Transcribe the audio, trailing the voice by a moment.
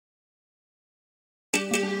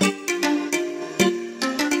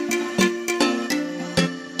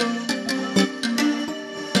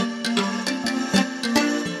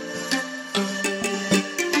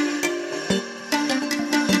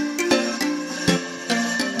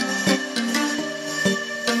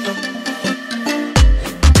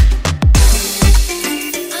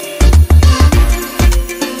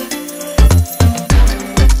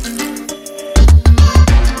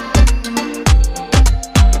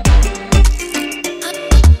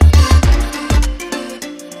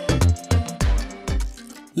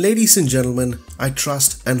Ladies and gentlemen, I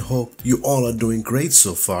trust and hope you all are doing great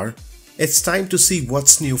so far. It's time to see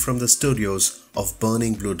what's new from the studios of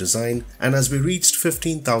Burning Blue Design, and as we reached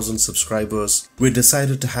 15,000 subscribers, we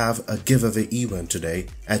decided to have a giveaway event today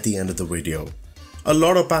at the end of the video. A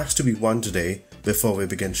lot of packs to be won today. Before we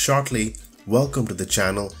begin shortly, welcome to the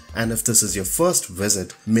channel, and if this is your first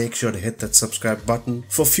visit, make sure to hit that subscribe button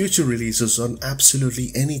for future releases on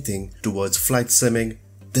absolutely anything towards flight simming.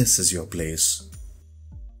 This is your place.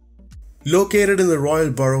 Located in the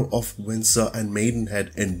royal borough of Windsock and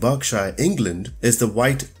Maidenhead in Berkshire, England, is the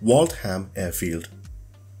White Waltham Airfield.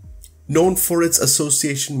 Known for its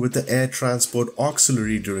association with the Air Transport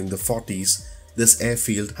Auxiliary during the 40s, this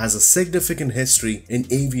airfield has a significant history in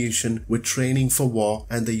aviation with training for war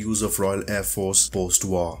and the use of Royal Air Force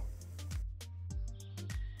post-war.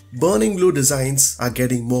 Burning Blue designs are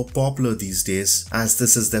getting more popular these days, as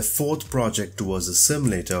this is their fourth project towards a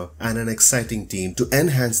simulator and an exciting team to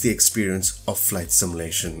enhance the experience of flight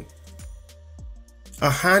simulation. A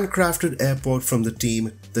handcrafted airport from the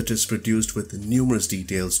team that is produced with numerous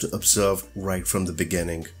details to observe right from the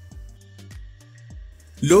beginning.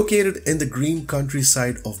 Located in the green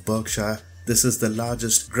countryside of Berkshire, this is the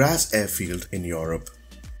largest grass airfield in Europe.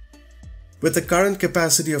 With the current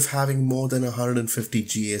capacity of having more than 150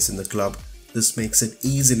 GAs in the club, this makes it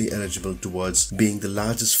easily eligible towards being the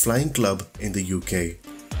largest flying club in the UK.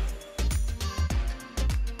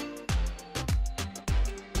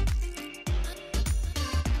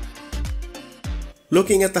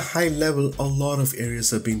 Looking at the high level, a lot of areas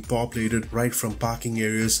have been populated, right from parking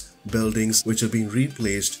areas, buildings which have been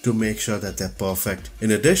replaced to make sure that they're perfect.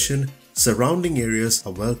 In addition, surrounding areas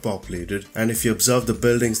are well populated, and if you observe the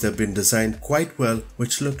buildings, they've been designed quite well,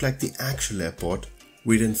 which look like the actual airport.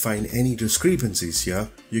 We didn't find any discrepancies here.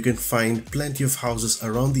 You can find plenty of houses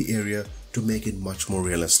around the area to make it much more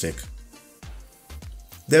realistic.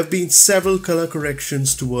 There have been several color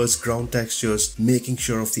corrections towards ground textures, making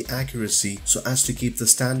sure of the accuracy so as to keep the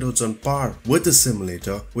standards on par with the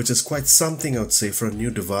simulator, which is quite something I would say for a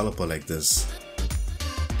new developer like this.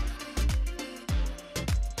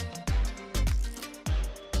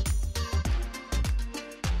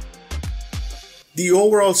 The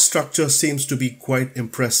overall structure seems to be quite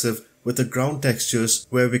impressive, with the ground textures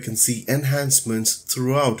where we can see enhancements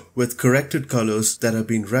throughout with corrected colors that have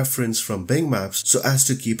been referenced from Bing Maps so as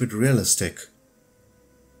to keep it realistic.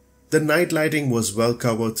 The night lighting was well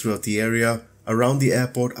covered throughout the area. Around the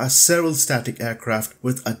airport are several static aircraft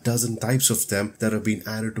with a dozen types of them that have been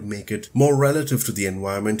added to make it more relative to the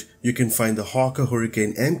environment. You can find the Hawker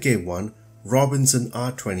Hurricane Mk1, Robinson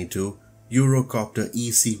R22, Eurocopter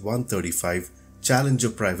EC-135, Challenger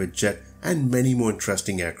private jet, and many more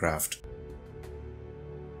interesting aircraft.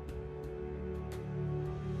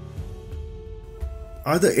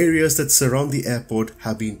 Other areas that surround the airport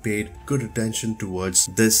have been paid good attention towards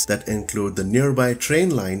this, that include the nearby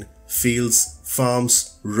train line, fields,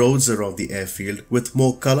 farms, roads around the airfield with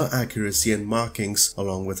more color accuracy and markings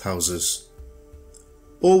along with houses.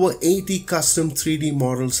 Over 80 custom 3D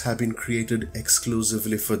models have been created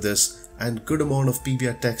exclusively for this, and good amount of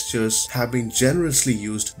PBR textures have been generously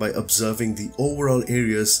used by observing the overall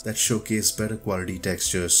areas that showcase better quality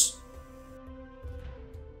textures.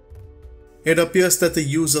 It appears that the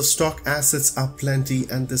use of stock assets are plenty,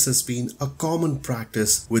 and this has been a common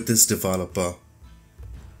practice with this developer.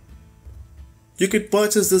 You could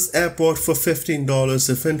purchase this airport for $15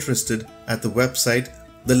 if interested at the website.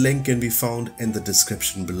 The link can be found in the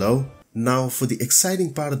description below. Now for the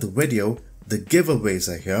exciting part of the video, the giveaways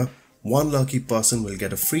are here. One lucky person will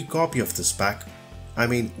get a free copy of this pack. I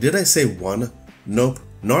mean, did I say one? Nope,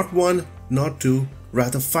 not one, not two,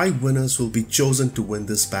 rather 5 winners will be chosen to win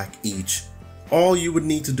this pack each. All you would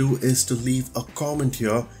need to do is to leave a comment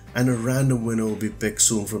here, and a random winner will be picked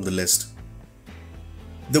soon from the list.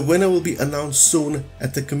 The winner will be announced soon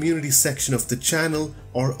at the community section of the channel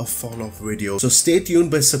or a follow-up video, so stay tuned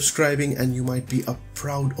by subscribing and you might be a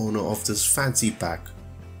proud owner of this fancy pack.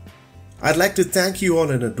 I'd like to thank you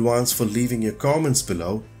all in advance for leaving your comments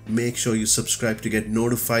below. Make sure you subscribe to get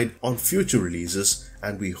notified on future releases,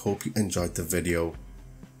 and we hope you enjoyed the video.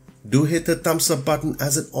 Do hit the thumbs up button,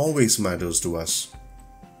 as it always matters to us.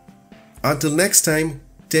 Until next time,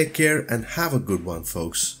 take care and have a good one,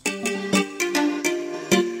 folks.